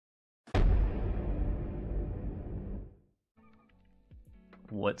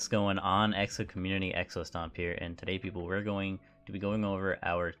What's going on, Exo community? Exostomp here, and today, people, we're going to be going over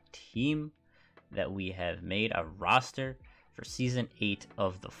our team that we have made, a roster for Season 8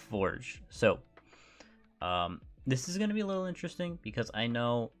 of The Forge. So, this is going to be a little interesting because I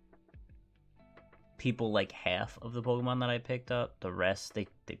know people like half of the Pokemon that I picked up. The rest, they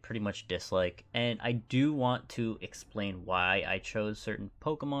pretty much dislike, and I do want to explain why I chose certain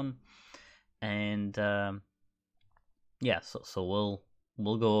Pokemon, and yeah, so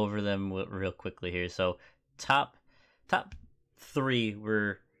we'll go over them real quickly here. So top three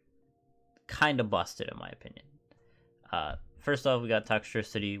were kind of busted in my opinion. First off, we got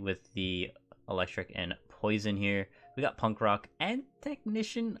Toxtricity with the electric and poison here. We got Punk Rock and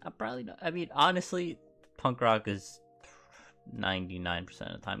Technician. I mean, honestly, Punk Rock is 99%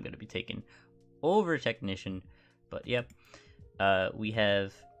 of the time going to be taken over Technician. But yep, we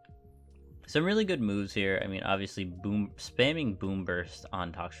have some really good moves here. I mean, obviously, spamming Boom Burst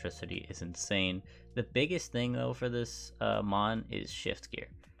on Toxtricity is insane. The biggest thing, though, for this Mon is Shift Gear.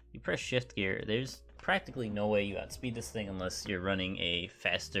 You press Shift Gear, there's practically no way you outspeed this thing unless you're running a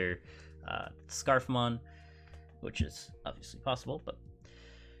faster Scarf Mon, which is obviously possible. But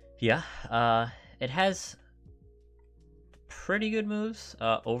yeah, it has pretty good moves.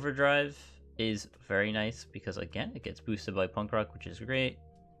 Overdrive is very nice because, again, it gets boosted by Punk Rock, which is great.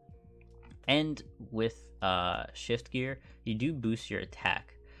 And with Shift Gear, you do boost your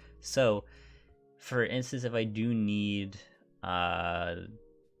attack. So, for instance, if I do need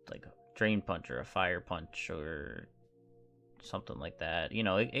like a Drain Punch or a Fire Punch or something like that, you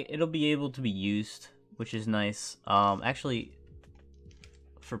know, it'll be able to be used, which is nice. Actually,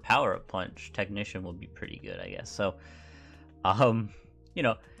 for Power Up Punch, Technician will be pretty good, I guess. So, you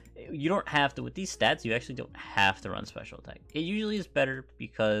know, you don't have to, with these stats, you actually don't have to run special attack. It usually is better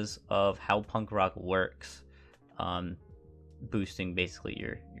because of how Punk Rock works, boosting basically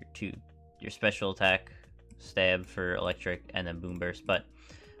your special attack, stab for electric, and then Boom Burst. But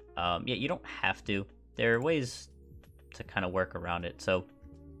yeah, you don't have to. There are ways to kind of work around it. So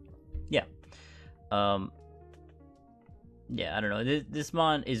yeah, yeah, I don't know. This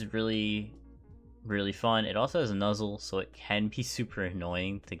Mon is really fun. It also has a nuzzle, so it can be super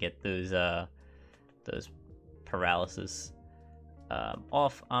annoying to get those paralysis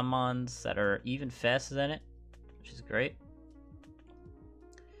off on Mons that are even faster than it, which is great.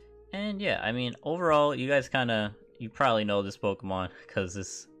 And yeah, I mean, overall, you guys you probably know this Pokemon because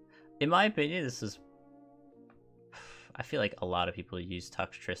this, in my opinion, this is, I feel like a lot of people use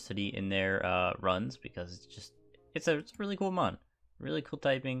Toxtricity in their runs because it's a really cool Mon, really cool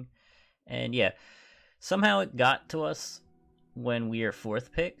typing. And yeah, somehow it got to us when we were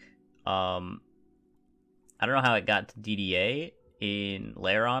 4th pick. I don't know how it got to DDA in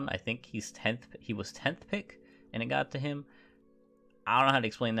Lairon. I think he's 10th. He was 10th pick, and it got to him. I don't know how to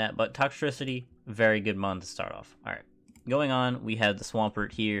explain that, but Toxtricity, very good Mon to start off. All right, going on, we have the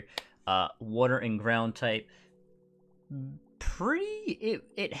Swampert here, water and ground type.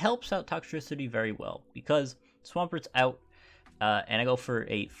 It helps out Toxtricity very well because Swampert's out. And I go for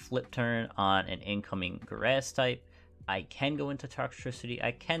a flip turn on an incoming grass type. I can go into Toxtricity.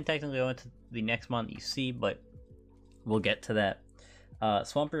 I can technically go into the next Mon that you see, but we'll get to that.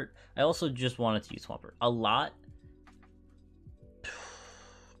 Swampert, I also just wanted to use Swampert a lot.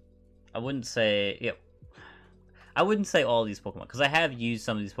 I wouldn't say all these Pokemon, because I have used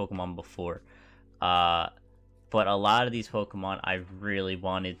some of these Pokemon before. But a lot of these Pokemon I really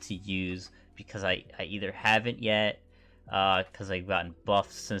wanted to use because I either haven't yet, because I've gotten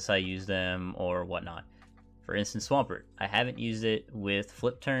buffs since I used them or whatnot. For instance, Swampert, I haven't used it with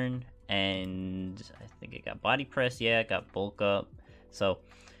Flip Turn, and I think it got Body Press. Yeah, it got Bulk Up. So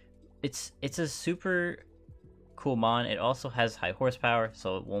it's a super cool Mon. It also has high horsepower,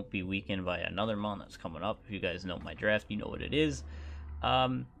 so it won't be weakened by another Mon that's coming up. If you guys know my draft, you know what it is.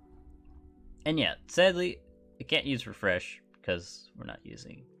 And yeah, sadly, it can't use Refresh because we're not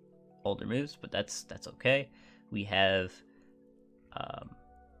using older moves, but that's okay. We have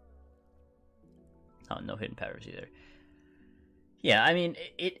no hidden powers either. Yeah, I mean,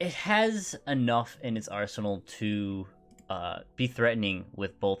 it has enough in its arsenal to be threatening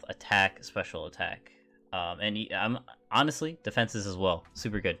with both attack, special attack, and honestly, defenses as well.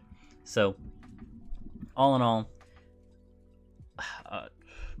 Super good. So, all in all,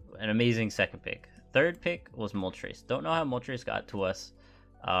 an amazing 2nd pick. 3rd pick was Moltres. Don't know how Moltres got to us.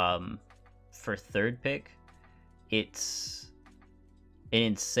 For 3rd pick, it's an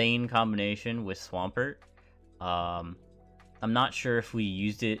insane combination with Swampert. I'm not sure if we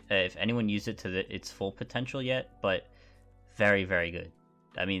used it, if anyone used it to its full potential yet, but very, very good.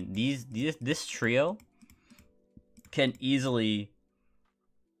 I mean, this trio can easily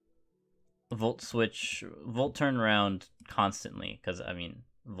Volt Switch, Volt turn around constantly, because, I mean,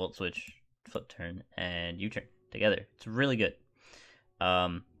 Volt Switch, Flip Turn, and U-Turn together. It's really good.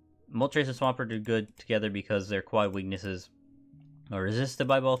 Moltres and Swampert do good together because their quad weaknesses are resisted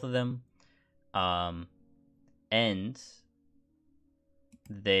by both of them. And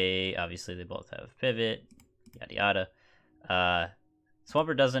they both have pivot, yada yada.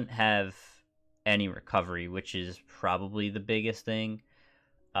 Swampert doesn't have any recovery, which is probably the biggest thing.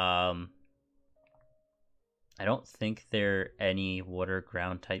 I don't think there are any water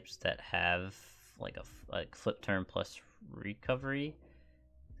ground types that have like flip turn plus recovery.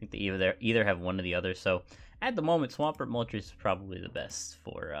 I think they either have one or the other. So at the moment, Swampert Moltres is probably the best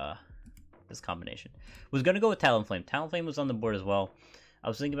for this combination. Was gonna go with Talonflame. Talonflame was on the board as well. I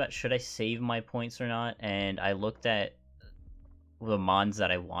was thinking about should I save my points or not, and I looked at the mons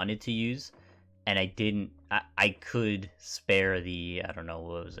that I wanted to use, and I didn't. I could spare the, I don't know,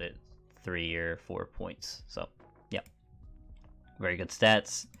 what was it, 3 or 4 points. So yeah, very good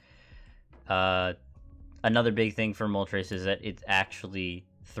stats. Another big thing for Moltres is that it's actually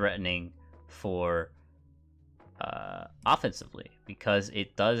threatening for offensively, because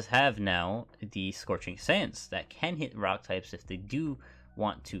it does have now the Scorching Sands that can hit rock types if they do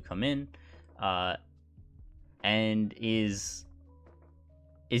want to come in, and is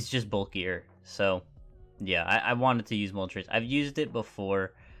just bulkier. So yeah, I wanted to use Moltres. I've used it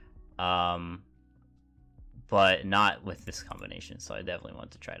before, but not with this combination, so I definitely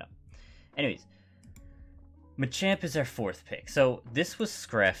wanted to try it out. Anyways, Machamp is our 4th pick. So this was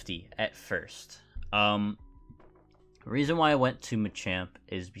Scrafty at first. The reason why I went to Machamp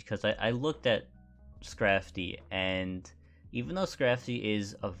is because I looked at Scrafty, and even though Scrafty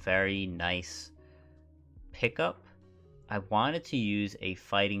is a very nice pickup, I wanted to use a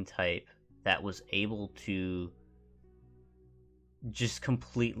fighting type that was able to just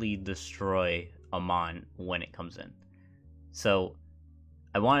completely destroy a mon when it comes in. So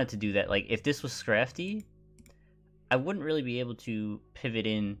I wanted to do that. Like, if this was Scrafty, I wouldn't really be able to pivot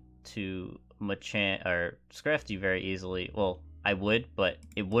in to Machamp or Scrafty very easily. Well, I would, but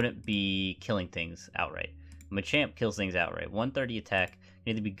it wouldn't be killing things outright. Machamp kills things outright. 130 attack,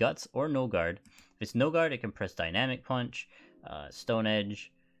 can either be Guts or No Guard. If it's No Guard, it can press Dynamic Punch, Stone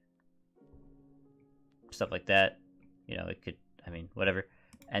Edge, stuff like that. You know, it could, I mean, whatever.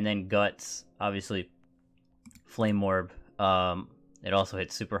 And then Guts, obviously, Flame Orb. It also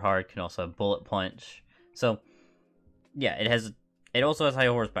hits super hard, can also have Bullet Punch. So, yeah, it also has high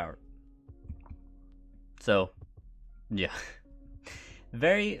horsepower. So, yeah.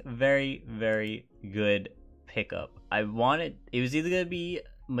 Very, very, very good pickup. It was either going to be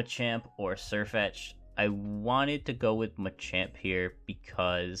Machamp or Sirfetch'd. I wanted to go with Machamp here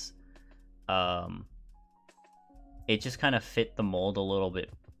because it just kind of fit the mold a little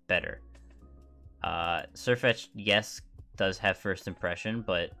bit better. Sirfetch'd, yes, does have first impression,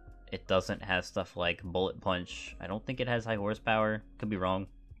 but it doesn't have stuff like Bullet Punch. I don't think it has high horsepower. Could be wrong.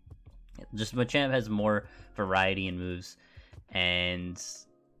 Just Machamp has more variety in moves, and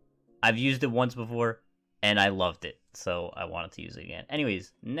I've used it once before, and I loved it, so I wanted to use it again.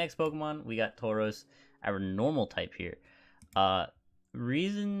 Anyways, next Pokemon, we got Tauros, our normal type here. The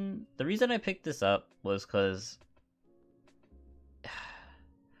reason I picked this up was because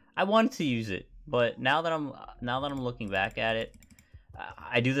I wanted to use it, but now that I'm looking back at it,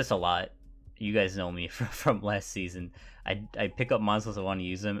 I do this a lot. You guys know me from last season. I pick up monsters, I want to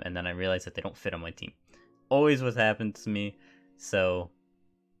use them, and then I realize that they don't fit on my team. Always what happens to me, so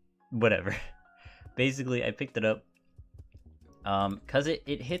whatever. Basically, I picked it up because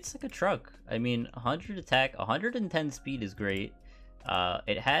it hits like a truck. I mean, 100 attack, 110 speed is great.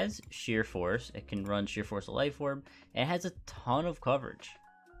 It has Sheer Force. It can run Sheer Force, a Life Orb, and it has a ton of coverage.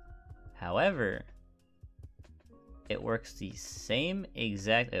 However, it works the same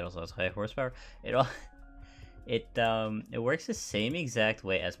exact. It also has high horsepower. It works the same exact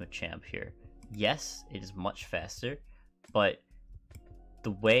way as Machamp here. Yes, it is much faster, but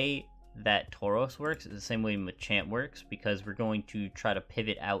the way that Tauros works is the same way Machamp works, because we're going to try to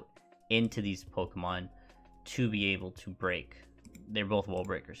pivot out into these Pokemon to be able to break. They're both wall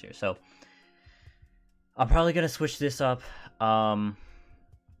breakers here, so I'm probably gonna switch this up. I'll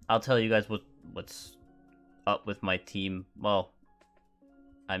tell you guys what's up with my team. Well,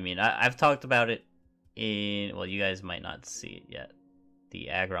 I mean, I've talked about it in, well, you guys might not see it yet, the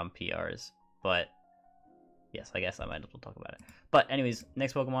Aggron PRs, but yes, I guess I might as well talk about it. But anyways,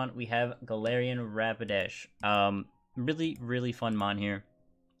 next Pokemon, we have Galarian Rapidash. Really, really fun mon here.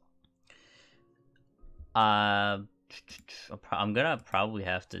 I'm gonna probably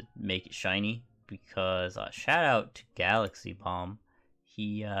have to make it shiny, because shout out to Galaxy Bomb.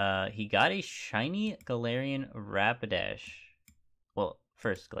 He got a shiny Galarian Rapidash. Well,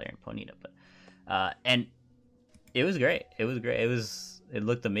 first Galarian Ponyta, but and it was great. It was great. It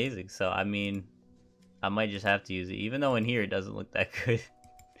looked amazing. So I mean, I might just have to use it, even though in here it doesn't look that good.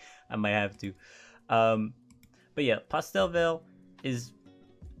 I might have to. But yeah, Pastel Veil is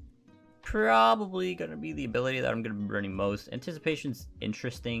probably gonna be the ability that I'm gonna be running most. Anticipation's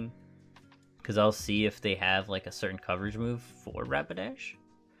interesting because I'll see if they have like a certain coverage move for Rapidash,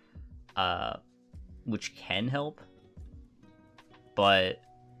 which can help, but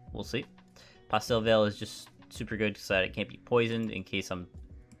we'll see. Pastel Veil is just super good so that it can't be poisoned in case I'm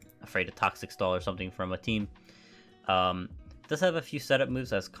afraid of Toxic Stall or something from a team. Does have a few setup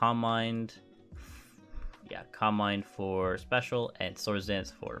moves as Calm Mind. Yeah, Calm Mind for special and Swords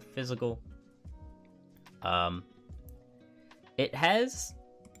Dance for physical. It has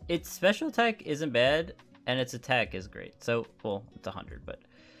its special attack isn't bad, and its attack is great. So, well, it's 100, but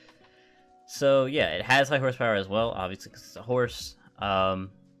so yeah, it has high horsepower as well, obviously because it's a horse.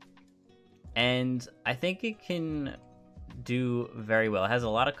 And I think it can do very well. It has a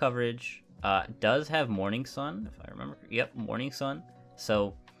lot of coverage. Does have Morning Sun, if I remember. Yep, Morning Sun.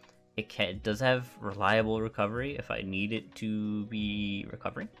 So it does have reliable recovery if I need it to be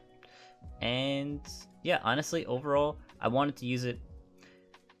recovering. And yeah, honestly, overall, I wanted to use it.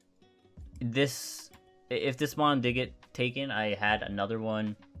 If this mon did get taken, I had another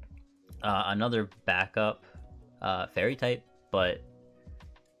one, another backup fairy type, but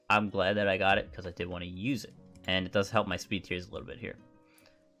I'm glad that I got it because I did want to use it, and it does help my speed tiers a little bit here.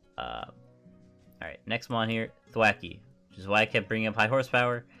 Alright, next mon here, Thwackey, which is why I kept bringing up high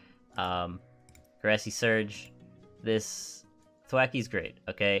horsepower. Grassy Surge. This Thwackey's great,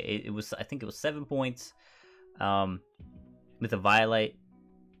 okay? It was, I think it was 7 points. With a Violet.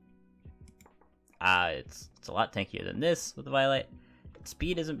 It's a lot tankier than this with the Violet.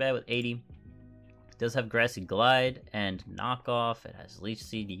 Speed isn't bad with 80. It does have Grassy Glide and Knockoff. It has Leech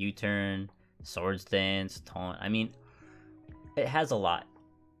Seed, U-Turn, Swords Dance, Taunt. I mean, it has a lot.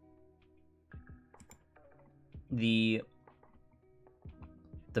 The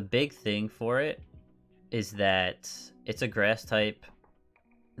big thing for it is that it's a grass type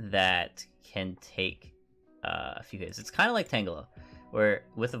that can take a few hits. It's kind of like Tangela, where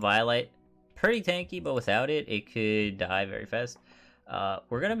with a Violet, pretty tanky, but without it, it could die very fast.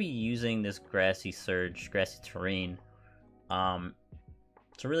 We're going to be using this Grassy Surge, Grassy Terrain, to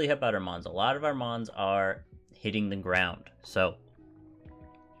really help out our mons. A lot of our mons are hitting the ground, so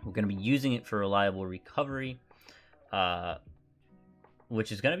we're going to be using it for reliable recovery,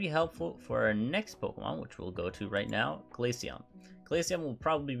 which is going to be helpful for our next Pokemon, which we'll go to right now, Glaceon. Glaceon will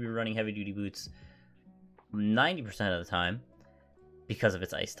probably be running Heavy Duty Boots 90% of the time because of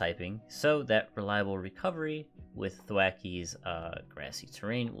its ice typing, so that reliable recovery with Thwackey's Grassy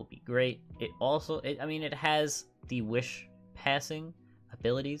Terrain will be great. It also, I mean, it has the Wish passing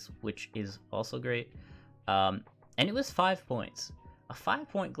abilities, which is also great. And it was 5 points. A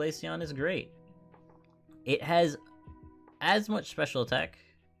 5-point Glaceon is great. It has as much special attack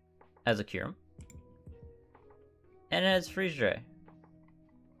as a Kyurem, and it has Freeze Dry.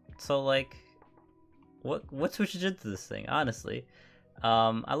 So like, what switches into this thing? Honestly,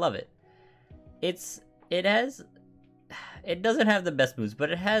 I love it. It doesn't have the best moves,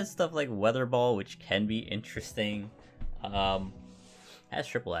 but it has stuff like Weather Ball, which can be interesting. Has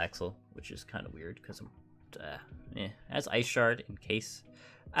Triple Axle, which is kind of weird because has Ice Shard in case.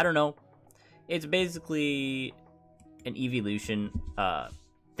 I don't know. It's basically an evolution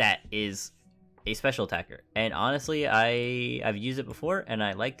that is a special attacker, and honestly, I've used it before and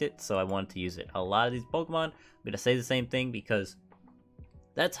I liked it, so I wanted to use it. A lot of these Pokemon, I'm gonna say the same thing because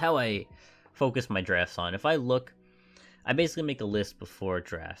that's how I focus my drafts on. If I look, I basically make a list before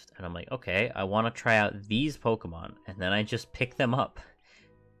draft, and I'm like, okay, I want to try out these Pokemon, and then I just pick them up.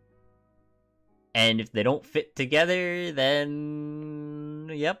 And if they don't fit together, then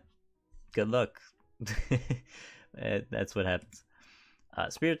yep, good luck. That's what happens.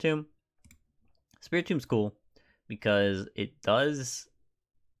 Spiritomb. Spiritomb's cool because it does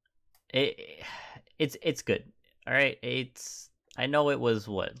it's good. All right, I know it was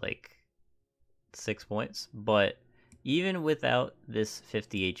what, like 6 points, but even without this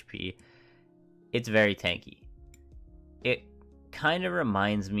 50 HP, it's very tanky. It kind of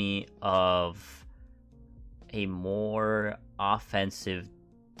reminds me of a more offensive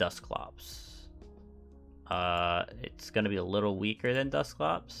Dusclops. It's going to be a little weaker than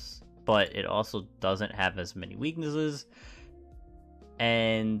Dusclops, but it also doesn't have as many weaknesses.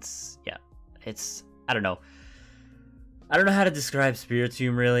 And yeah, I don't know. I don't know how to describe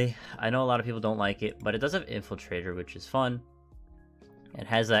Spiritomb really. I know a lot of people don't like it, but it does have Infiltrator, which is fun. It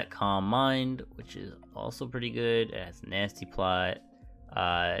has that Calm Mind, which is also pretty good. It has Nasty Plot.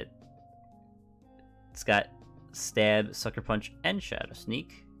 It's got Stab, Sucker Punch, and Shadow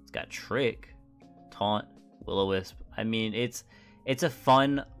Sneak. It's got Trick, Taunt, Will-O-Wisp. I mean, it's a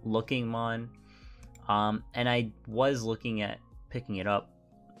fun looking mon. And I was looking at picking it up.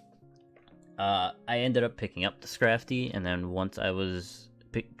 I ended up picking up the Scrafty, and then once I was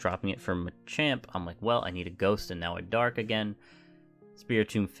dropping it from Machamp, I'm like, well, I need a Ghost and now a Dark again.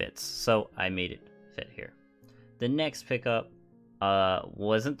 Spiritomb fits, so I made it fit here. The next pickup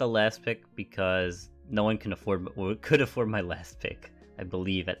wasn't the last pick because no one could afford my last pick, I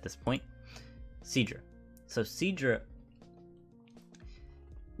believe, at this point. Seadra. So Seadra.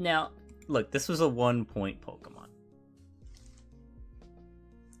 Now, look, this was a 1-point Pokemon.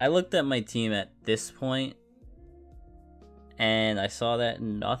 I looked at my team at this point, and I saw that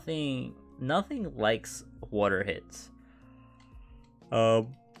nothing likes water hits. I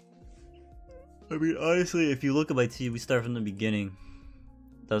mean, honestly, if you look at my team, we start from the beginning.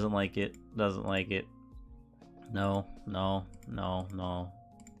 Doesn't like it. Doesn't like it. No.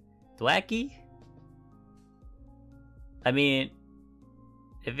 Thwacky? I mean,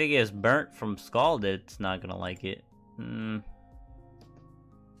 if it gets burnt from Scalded, it's not gonna like it.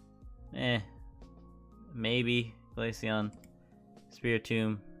 Maybe. Glaceon.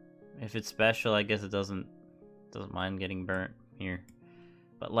 Spiritomb. If it's special, I guess it doesn't mind getting burnt here.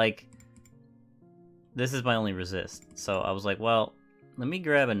 But like, this is my only resist. So I was like, well, let me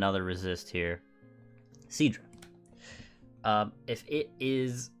grab another resist here. Seadra. If it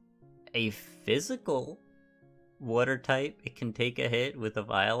is a physical water type, it can take a hit with a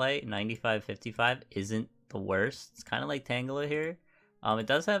Violite. 95-55 isn't the worst. It's kind of like Tangela here. It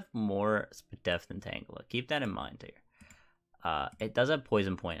does have more depth than Tangela. Keep that in mind here. It does have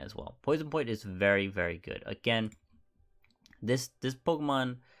Poison Point as well. Poison Point is very, very good. Again, this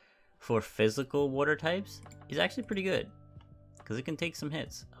Pokemon for physical water types is actually pretty good because it can take some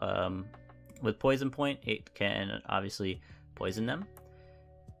hits. With Poison Point, it can obviously poison them.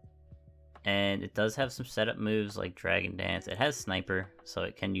 And it does have some setup moves like Dragon Dance. It has Sniper, so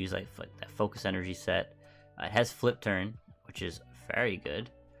it can use like that Focus Energy set. It has Flip Turn, which is very good.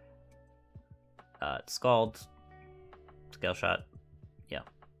 Scald, Scale Shot, yeah.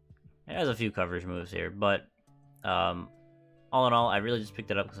 It has a few coverage moves here, but all in all, I really just picked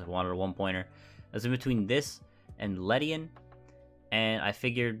it up because I wanted a 1-pointer. I was in between this and Ledian, and I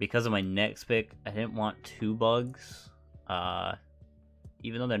figured because of my next pick, I didn't want 2 bugs.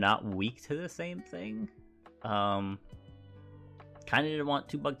 Even though they're not weak to the same thing. Kind of didn't want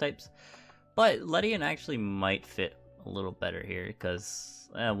 2 bug types. But Ledian actually might fit a little better here because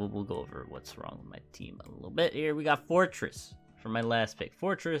we'll go over what's wrong with my team a little bit here. We got Fortress for my last pick.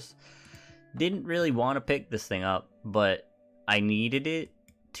 Fortress, didn't really want to pick this thing up, but I needed it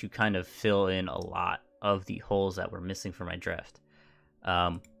to kind of fill in a lot of the holes that were missing for my draft.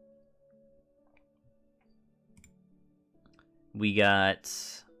 We got...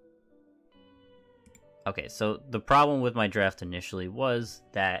 Okay, so the problem with my draft initially was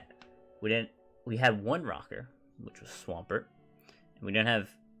that we had 1 rocker, which was Swampert, and we didn't have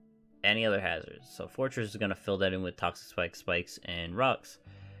any other hazards. So Fortress is going to fill that in with Toxic Spike, Spikes, and Rocks.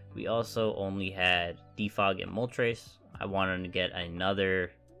 We also only had Defog and Moltres. I wanted to get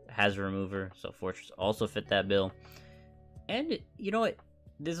another hazard remover, so Fortress also fit that bill. And you know what?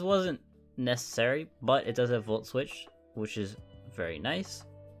 This wasn't necessary, but it does have Volt Switch, which is very nice.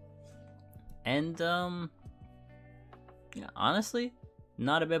 And yeah, honestly,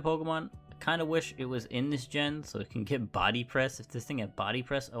 not a bad Pokemon. I kind of wish it was in this gen so it can get Body Press. If this thing had Body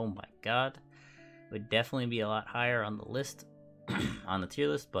Press, oh my god, it would definitely be a lot higher on the list, on the tier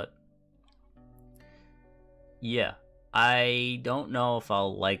list. But yeah, I don't know if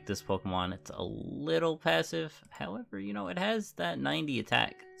I'll like this Pokemon. It's a little passive. However, you know, it has that 90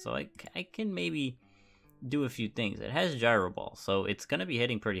 attack, so I can maybe do a few things. It has Gyro Ball, so it's going to be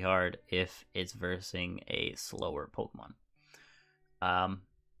hitting pretty hard if it's versing a slower Pokemon. But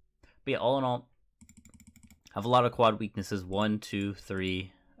yeah, all in all, I have a lot of quad weaknesses. 1, 2,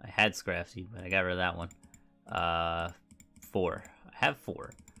 3. I had Scrafty, but I got rid of that one. 4. I have 4.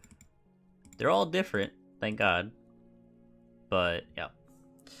 They're all different, thank God. But yeah.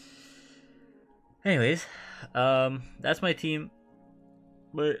 Anyways, that's my team.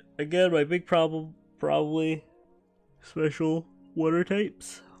 But again, my big problem, probably special water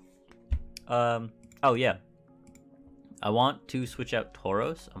types. Oh yeah, I want to switch out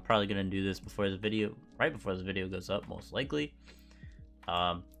Tauros. I'm probably gonna do this before the video, right before this video goes up, most likely.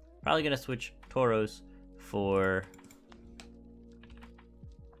 Probably gonna switch Tauros for,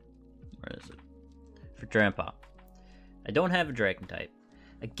 where is it? For Grandpa. I don't have a Dragon type,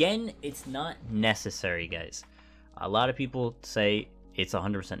 Again, it's not necessary, guys. A lot of people say it's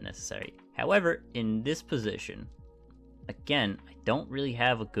 100% necessary. However, in this position, again, I don't really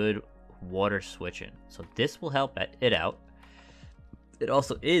have a good water switch in, so this will help it out. It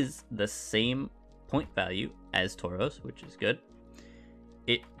also is the same point value as Tauros, which is good.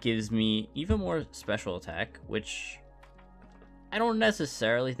 It gives me even more special attack, which I don't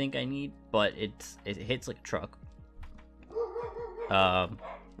necessarily think I need, but it hits like a truck.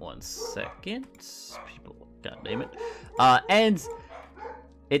 1 second. People, god damn it. And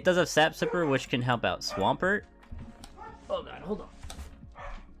it does have Sap Sipper, which can help out Swampert. Oh god, hold on.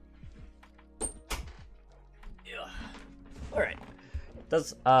 Yeah. Alright. It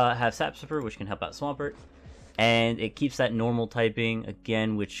does have Sap Sipper, which can help out Swampert. And it keeps that normal typing,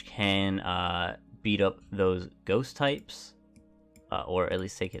 again, which can beat up those ghost types. Or at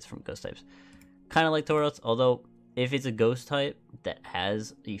least take hits from ghost types. Kind of like Tauros, although if it's a ghost type that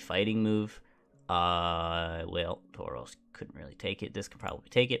has a fighting move, well, Tauros couldn't really take it. This could probably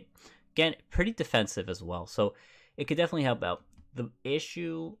take it. Again, pretty defensive as well, so it could definitely help out. The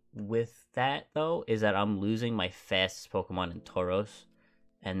issue with that, though, is that I'm losing my fastest Pokemon in Tauros,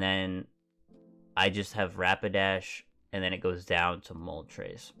 and then I just have Rapidash, and then it goes down to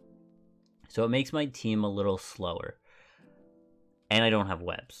Moltres. So it makes my team a little slower. And I don't have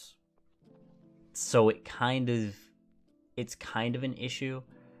webs. So it's kind of an issue.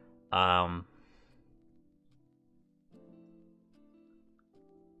 I'll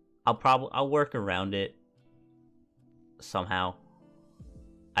work around it somehow.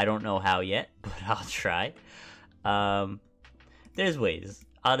 I don't know how yet, but I'll try. There's ways.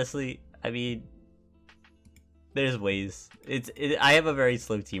 Honestly, I mean, there's ways. I have a very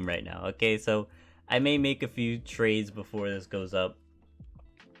slow team right now, okay? So I may make a few trades before this goes up.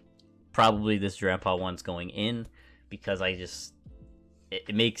 Probably this Grandpa one's going in because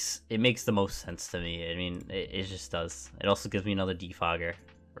it makes the most sense to me. I mean, it just does. It also gives me another defogger,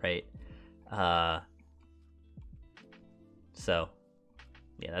 right? So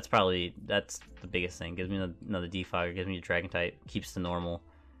yeah, that's the biggest thing. Gives me another defogger, gives me a dragon type, keeps the normal.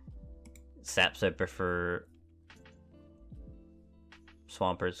 Sap Sipper for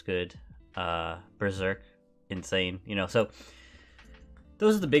Swampert's good. Berserk, insane, you know, so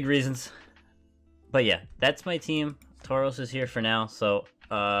those are the big reasons. But yeah, that's my team. Tauros is here for now, so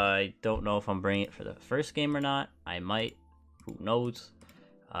I don't know if I'm bringing it for the first game or not. I might, who knows.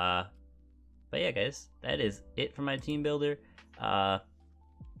 But yeah, guys, that is it for my team builder.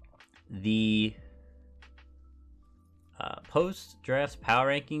 The post drafts power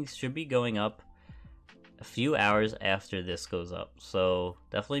rankings should be going up a few hours after this goes up, so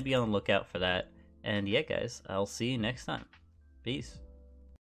definitely be on the lookout for that. And yeah, guys, I'll see you next time. Peace.